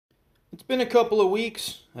It's been a couple of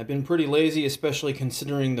weeks. I've been pretty lazy, especially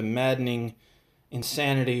considering the maddening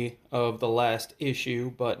insanity of the last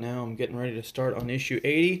issue, but now I'm getting ready to start on issue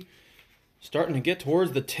 80. Starting to get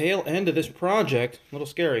towards the tail end of this project. A little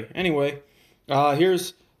scary. Anyway,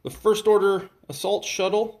 here's the First Order Assault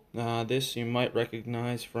Shuttle. This you might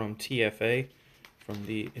recognize from TFA, from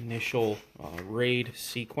the initial raid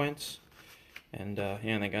sequence. And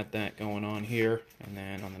yeah, they got that going on here. And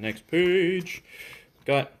then on the next page,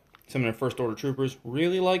 got some of their First Order troopers.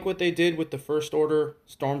 Really like what they did with the First Order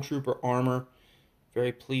Stormtrooper armor.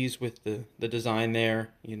 Very pleased with the design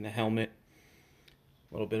there, in the helmet.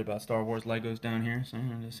 A little bit about Star Wars Legos down here, so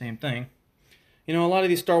the same thing. You know, a lot of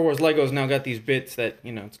these Star Wars Legos now got these bits that,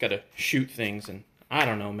 it's got to shoot things, and I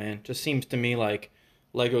don't know, man. Just seems to me like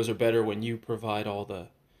Legos are better when you provide all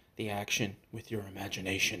the action with your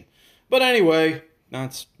imagination. But anyway,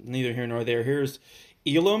 that's neither here nor there. Here's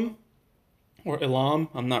Elam, or Elam.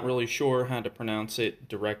 I'm not really sure how to pronounce it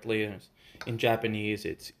directly. In Japanese,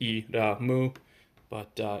 it's Iramu,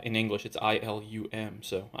 but in English, it's I-L-U-M.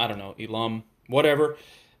 So, I don't know, Elam, whatever.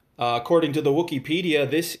 According to the Wikipedia,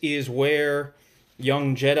 this is where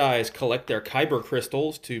young Jedis collect their Kyber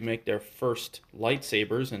crystals to make their first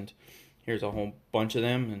lightsabers, and here's a whole bunch of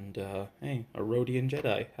them, and hey, a Rhodian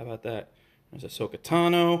Jedi. How about that? There's Ahsoka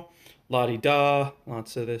Tano, la-di-da,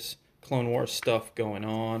 lots of this Clone Wars stuff going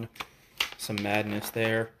on. Some madness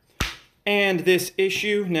there. And this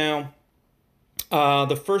issue, now,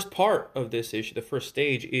 the first part of this issue, the first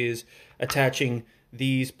stage, is attaching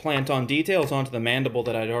these plant-on details onto the mandible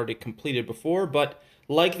that I'd already completed before, but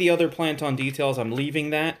like the other plant-on details, I'm leaving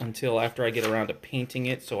that until after I get around to painting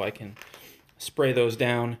it so I can spray those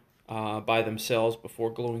down by themselves before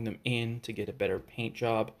gluing them in to get a better paint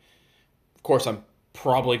job. Of course, I'm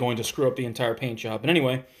probably going to screw up the entire paint job, but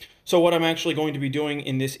anyway, so what I'm actually going to be doing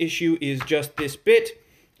in this issue is just this bit,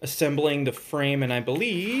 assembling the frame, and I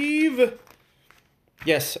believe,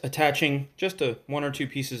 yes, attaching just one or two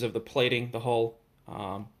pieces of the plating, the hull,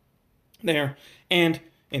 there. And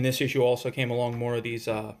in this issue also came along more of these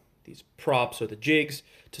props or the jigs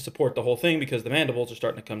to support the whole thing, because the mandibles are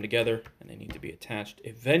starting to come together and they need to be attached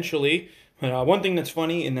eventually. But one thing that's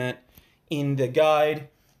funny in the guide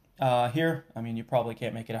here, I mean, you probably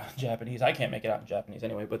can't make it out in Japanese. I can't make it out in Japanese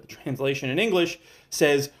anyway, but the translation in English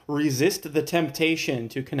says, resist the temptation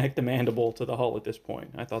to connect the mandible to the hull at this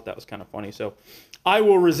point. I thought that was kind of funny, so I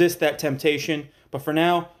will resist that temptation. But for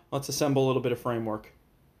now, let's assemble a little bit of framework.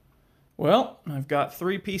 Well, I've got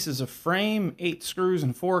 3 pieces of frame, 8 screws,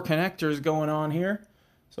 and 4 connectors going on here.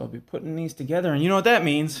 So I'll be putting these together, and you know what that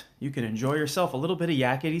means. You can enjoy yourself a little bit of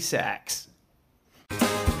yakety sax.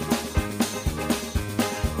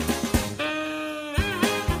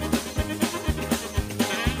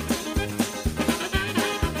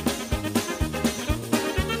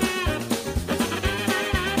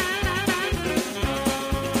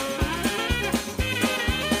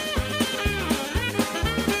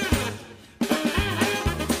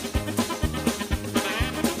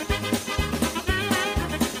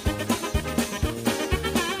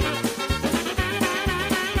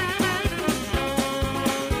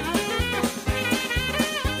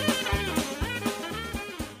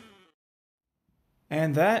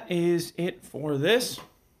 And that is it for this.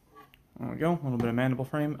 There we go, a little bit of mandible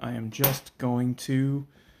frame. I am just going to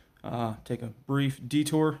take a brief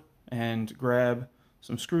detour and grab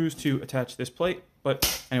some screws to attach this plate.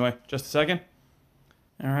 But anyway, just a second.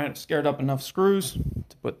 All right, I've scared up enough screws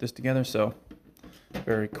to put this together, so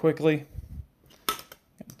very quickly,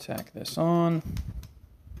 tack this on.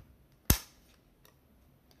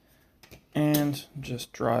 And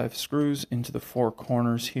just drive screws into the 4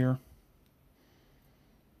 corners here.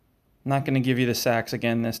 I'm not going to give you the sacks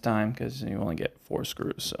again this time because you only get 4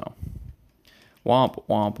 screws, so womp,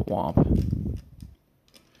 womp, womp.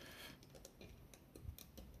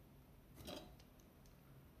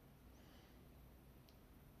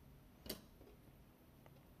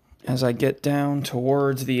 As I get down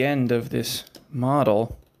towards the end of this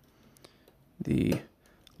model, the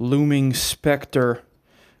looming specter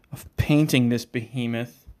of painting this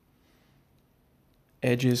behemoth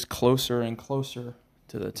edges closer and closer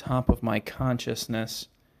to the top of my consciousness,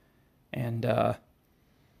 and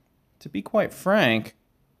to be quite frank,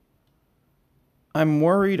 I'm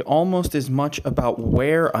worried almost as much about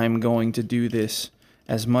where I'm going to do this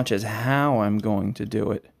as much as how I'm going to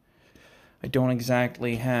do it. I don't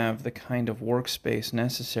exactly have the kind of workspace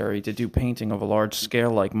necessary to do painting of a large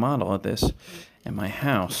scale-like model of this in my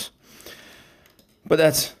house. But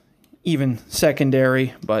that's even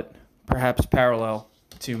secondary, but perhaps parallel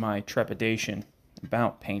to my trepidation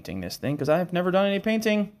about painting this thing, because I've never done any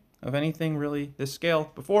painting of anything really this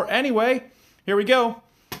scale before. Anyway, here we go.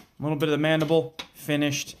 A little bit of the mandible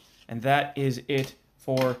finished, and that is it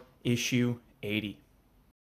for issue 80.